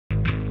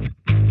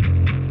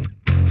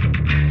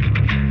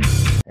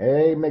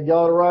Hey,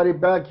 Miguel Arati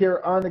back here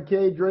on the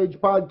Cage Rage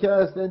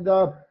podcast, and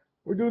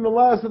we're doing the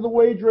last of the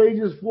wage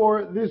rages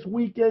for this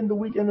weekend, the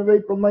weekend of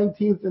April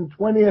 19th and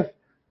 20th.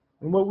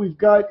 And what we've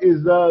got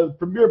is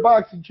Premier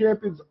Boxing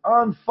Champions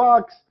on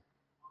Fox,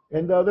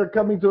 and they're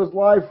coming to us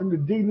live from the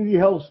Dignity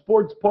Health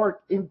Sports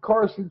Park in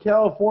Carson,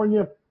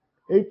 California,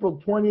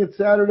 April 20th,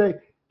 Saturday.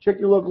 Check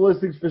your local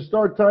listings for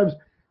start times.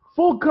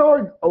 Full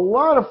card, a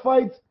lot of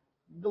fights,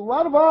 a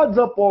lot of odds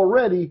up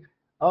already.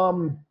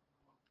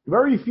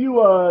 Very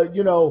few,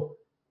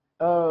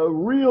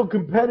 real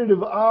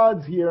competitive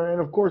odds here,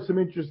 and of course some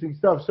interesting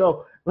stuff.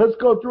 So let's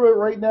go through it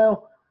right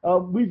now.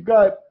 We've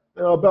got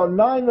about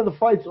 9 of the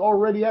fights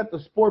already at the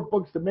sport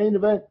books. The main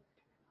event,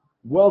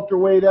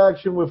 welterweight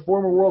action with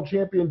former world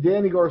champion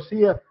Danny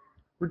Garcia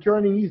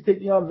returning. He's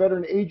taking on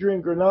veteran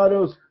Adrian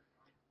Granados.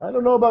 I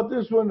don't know about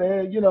this one.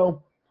 At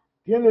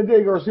the end of the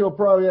day, Garcia will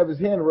probably have his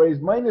hand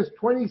raised. Minus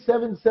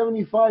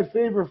 27.75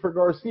 favor for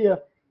Garcia.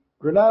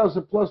 Granados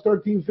at plus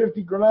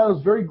 1350.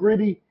 Granados very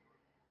gritty,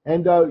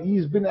 and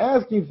he's been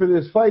asking for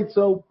this fight,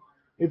 so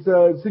it's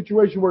a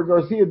situation where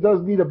Garcia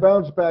does need a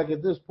bounce back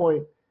at this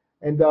point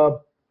and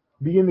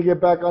begin to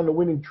get back on the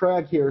winning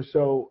track here.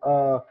 So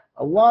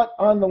a lot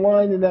on the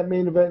line in that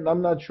main event, and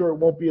I'm not sure it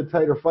won't be a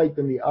tighter fight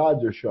than the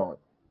odds are showing.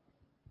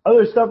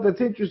 Other stuff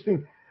that's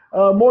interesting,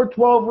 more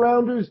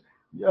 12-rounders.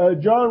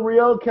 John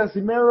Riel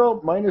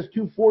Casimero, minus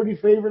 240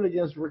 favorite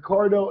against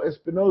Ricardo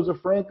Espinoza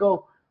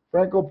Franco.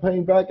 Franco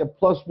paying back at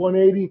plus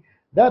 180.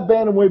 That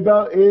bantamweight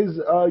bout is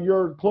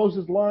your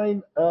closest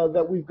line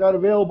that we've got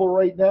available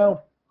right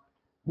now.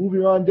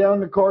 Moving on down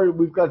the card,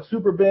 we've got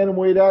super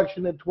bantamweight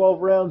action at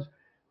 12 rounds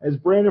as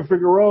Brandon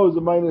Figueroa is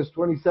a minus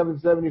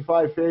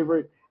 27.75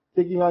 favorite,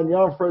 taking on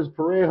Yonfrez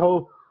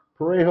Parejo.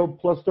 Parejo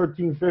plus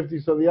 1350.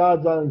 So the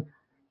odds on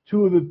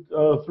 2 of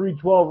the 3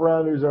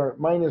 12-rounders are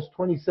minus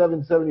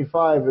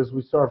 27.75 as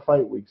we start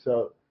fight week.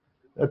 So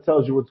that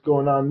tells you what's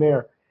going on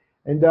there.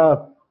 And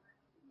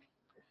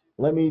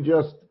let me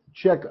just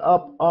check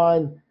up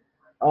on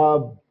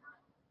the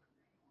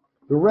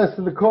rest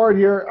of the card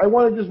here. I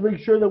want to just make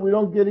sure that we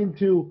don't get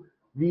into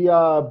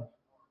the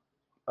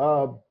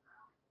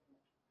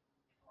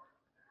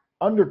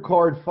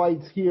undercard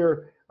fights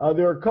here.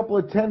 There are a couple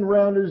of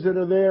 10-rounders that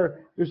are there.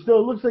 There's still,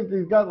 it looks like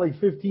they've got like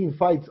 15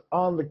 fights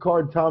on the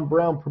card, Tom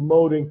Brown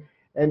promoting.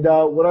 And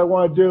what I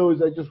want to do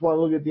is I just want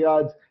to look at the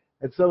odds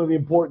at some of the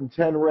important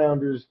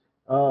 10-rounders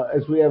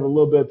as we have a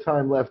little bit of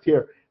time left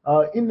here.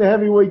 In the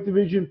heavyweight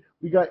division,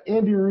 we got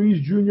Andy Ruiz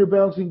Jr.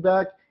 bouncing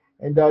back.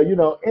 And,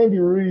 Andy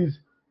Ruiz,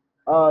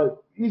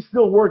 he's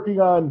still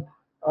working on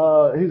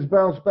his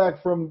bounce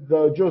back from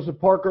the Joseph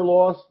Parker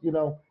loss,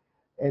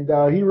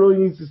 and he really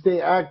needs to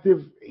stay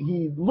active.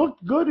 He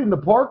looked good in the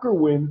Parker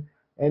win.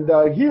 And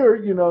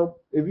here,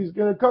 if he's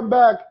going to come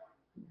back,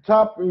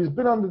 he's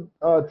been on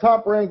the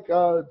top rank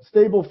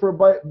stable for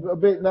a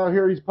bit. Now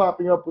here he's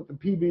popping up with the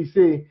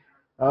PBC.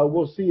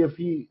 We'll see if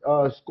he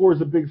scores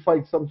a big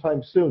fight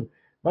sometime soon.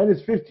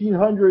 Minus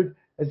 1,500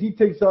 as he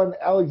takes on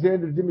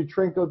Alexander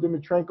Dimitrenko.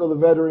 Dimitrenko, the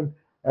veteran,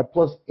 at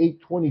plus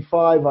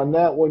 825 on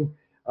that one.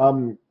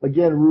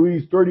 Again,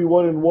 Ruiz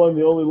 31-1.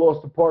 They only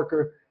lost to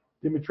Parker.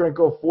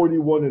 Dimitrenko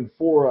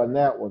 41-4 on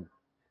that one.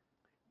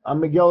 I'm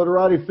Miguel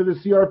Arati for the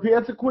CRP.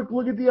 That's a quick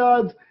look at the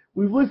odds.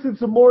 We've listed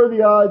some more of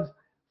the odds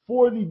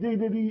for the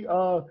Dignity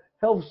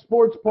Health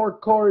Sports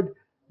Park card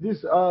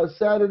this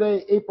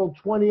Saturday, April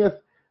 20th.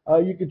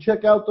 You can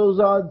check out those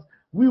odds.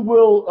 We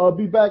will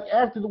be back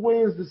after the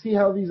weigh-ins to see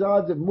how these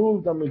odds have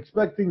moved. I'm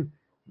expecting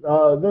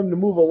them to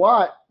move a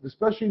lot,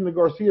 especially in the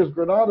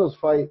Garcias-Granados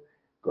fight.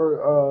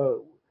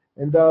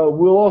 And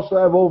we'll also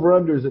have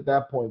over-unders at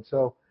that point.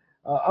 So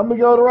I'm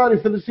Miguel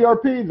Arati for the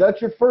CRP. That's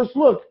your first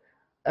look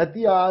at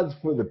the odds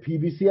for the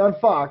PBC on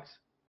Fox.